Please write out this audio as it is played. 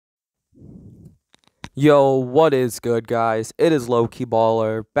Yo, what is good, guys? It is Low-Key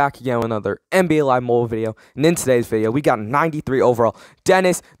Baller, back again with another NBA Live mobile video. And in today's video, we got 93 overall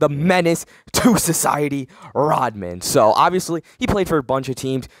Dennis the Menace to Society Rodman. So, obviously, he played for a bunch of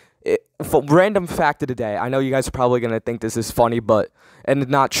teams. Random fact of the day, I know you guys are probably going to think this is funny, and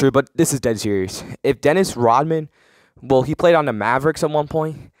it's not true, but this is dead serious. If Dennis Rodman, he played on the Mavericks at one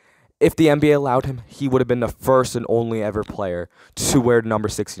point. If the NBA allowed him, he would have been the first and only ever player to wear number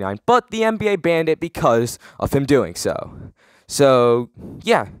 69. But the NBA banned it because of him doing so. So,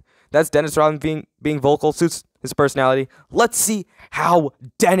 yeah, that's Dennis Rodman being vocal, suits his personality. Let's see how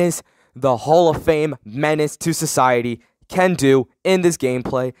Dennis, the Hall of Fame menace to society, can do in this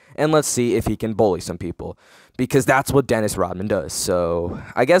gameplay. And let's see if he can bully some people, because that's what Dennis Rodman does. So,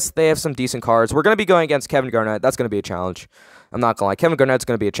 I guess they have some decent cards. We're going to be going against Kevin Garnett. That's going to be a challenge. I'm not going to lie. Kevin Garnett's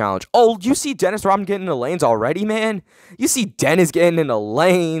going to be a challenge. Oh, you see Dennis Rodman getting in the lanes already, man? You see Dennis getting in the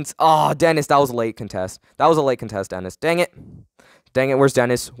lanes. Oh, Dennis, that was a late contest. That was a late contest, Dennis. Dang it. Dang it. Where's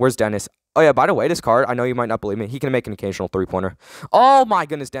Dennis? Where's Dennis? Oh, yeah, by the way, this card, I know you might not believe me. He can make an occasional three-pointer. Oh, my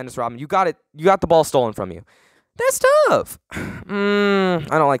goodness, Dennis Rodman. You got it. You got the ball stolen from you. That's tough. I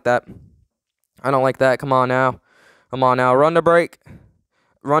don't like that. I don't like that. Come on now. Come on now. Run the break.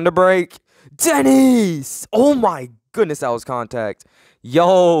 Run the break. Dennis! Oh, my goodness, that was contact.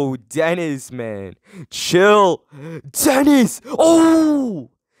 Yo, Dennis, man. Chill. Dennis! Oh!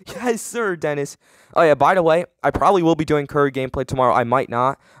 Yes, sir, Dennis. Oh, yeah, by the way, I probably will be doing Curry gameplay tomorrow. I might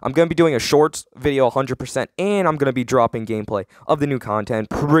not. I'm going to be doing a shorts video 100%, and I'm going to be dropping gameplay of the new content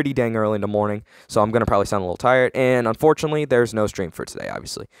pretty dang early in the morning, so I'm going to probably sound a little tired, and unfortunately, there's no stream for today,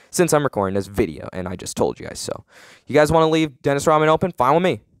 obviously, since I'm recording this video, and I just told you guys so. You guys want to leave Dennis Rodman open? Fine with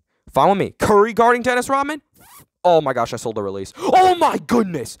me. Fine with me. Curry guarding Dennis Rodman? Oh my gosh, I sold the release. Oh my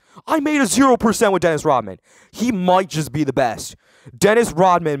goodness! I made a 0% with Dennis Rodman. He might just be the best. Dennis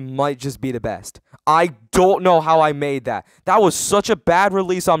Rodman might just be the best. I don't know how I made that. That was such a bad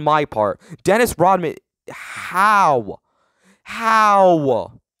release on my part. Dennis Rodman, how?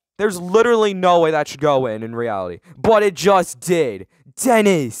 How? There's literally no way that should go in reality. But it just did.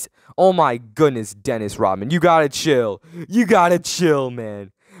 Dennis. Oh my goodness, Dennis Rodman. You gotta chill. You gotta chill,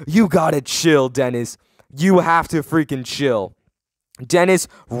 man. You gotta chill, Dennis. You have to freaking chill. Dennis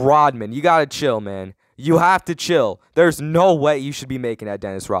Rodman, you gotta chill, man. You have to chill. There's no way you should be making that,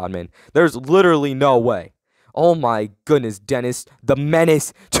 Dennis Rodman. There's literally no way. Oh my goodness, Dennis, the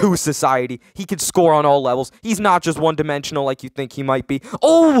menace to society. He can score on all levels. He's not just one-dimensional like you think he might be.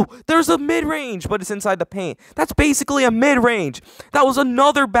 Oh, there's a mid-range, but it's inside the paint. That's basically a mid-range. That was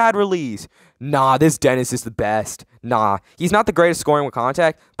another bad release. Nah, this Dennis is the best. Nah, he's not the greatest scoring with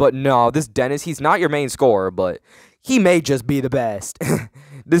contact, but no, this Dennis, he's not your main scorer, but he may just be the best.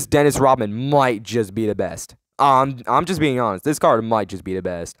 This Dennis Rodman might just be the best. I'm just being honest. This card might just be the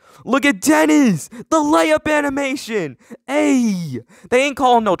best. Look at Dennis! The layup animation! Hey! They ain't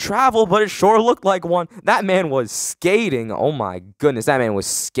calling no travel, but it sure looked like one. That man was skating. Oh my goodness, that man was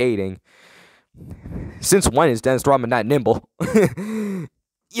skating. Since when is Dennis Rodman that nimble?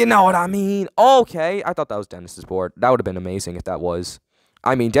 You know what I mean? Okay, I thought that was Dennis's board. That would have been amazing if that was.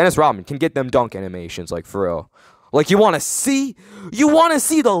 I mean, Dennis Rodman can get them dunk animations, like, for real. Like, you want to see? You want to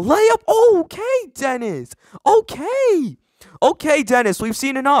see the layup? Okay, Dennis. Okay. Okay, Dennis, we've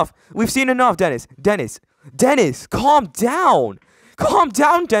seen enough. We've seen enough, Dennis. Dennis, calm down. Calm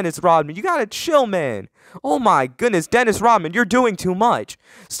down, Dennis Rodman. You got to chill, man. Oh, my goodness, Dennis Rodman, you're doing too much.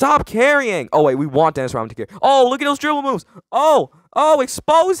 Stop carrying. Oh, wait, we want Dennis Rodman to carry. Oh, look at those dribble moves. Oh,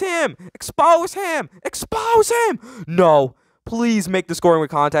 expose him. Expose him. Expose him. No, please make the scoring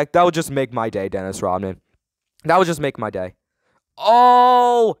with contact. That would just make my day, Dennis Rodman. That would just make my day.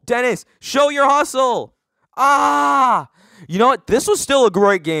 Oh, Dennis, show your hustle. Ah, you know what? This was still a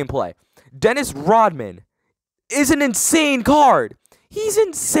great gameplay. Dennis Rodman is an insane card. He's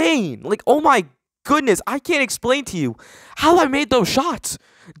insane. Like, oh my goodness, I can't explain to you how I made those shots.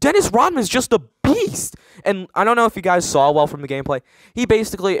 Dennis Rodman is just a beast. And I don't know if you guys saw well from the gameplay. He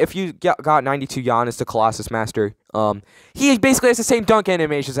basically, if you got 92 Giannis, the Colossus Master, he basically has the same dunk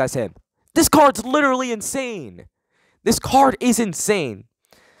animations as him. This card's literally insane. This card is insane.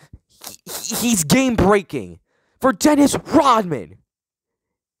 He's game-breaking for Dennis Rodman.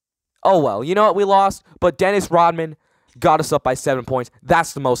 Oh, well, you know what? We lost, but Dennis Rodman got us up by 7 points.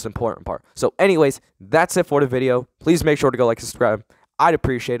 That's the most important part. So, anyways, that's it for the video. Please make sure to go like and subscribe. I'd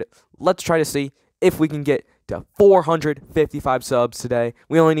appreciate it. Let's try to see if we can get to 455 subs today.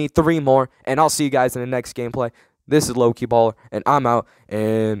 We only need 3 more, and I'll see you guys in the next gameplay. This is Low-Key Baller, and I'm out,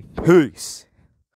 and peace.